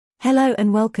Hello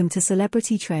and welcome to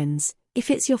Celebrity Trends. If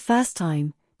it's your first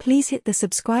time, please hit the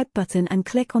subscribe button and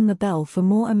click on the bell for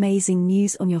more amazing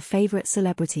news on your favorite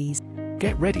celebrities.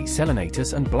 Get ready,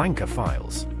 Selenators and Blanca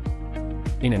files.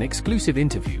 In an exclusive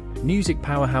interview, music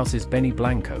powerhouses Benny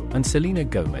Blanco and Selena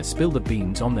Gomez spill the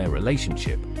beans on their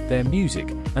relationship, their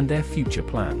music, and their future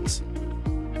plans.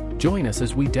 Join us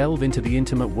as we delve into the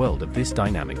intimate world of this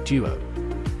dynamic duo.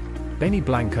 Benny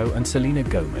Blanco and Selena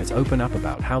Gomez open up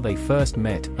about how they first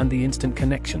met and the instant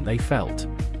connection they felt.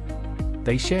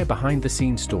 They share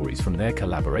behind-the-scenes stories from their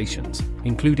collaborations,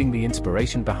 including the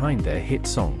inspiration behind their hit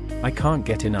song, I Can't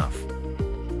Get Enough.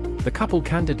 The couple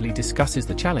candidly discusses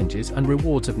the challenges and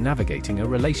rewards of navigating a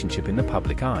relationship in the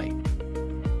public eye.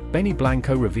 Benny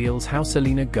Blanco reveals how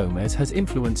Selena Gomez has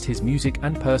influenced his music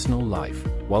and personal life,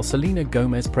 while Selena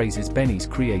Gomez praises Benny's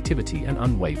creativity and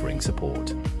unwavering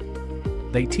support.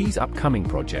 They tease upcoming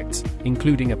projects,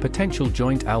 including a potential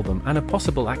joint album and a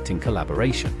possible acting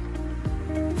collaboration.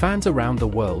 Fans around the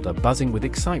world are buzzing with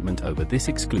excitement over this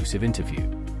exclusive interview.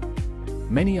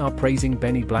 Many are praising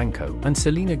Benny Blanco and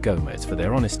Selena Gomez for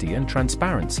their honesty and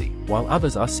transparency, while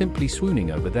others are simply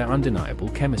swooning over their undeniable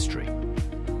chemistry.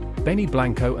 Benny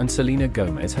Blanco and Selena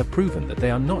Gomez have proven that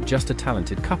they are not just a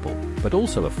talented couple, but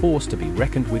also a force to be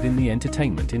reckoned with in the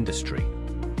entertainment industry.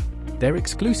 Their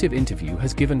exclusive interview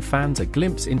has given fans a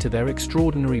glimpse into their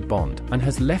extraordinary bond and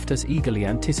has left us eagerly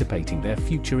anticipating their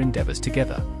future endeavors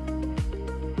together.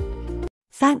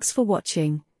 Thanks for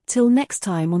watching. Till next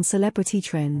time on Celebrity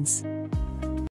Trends.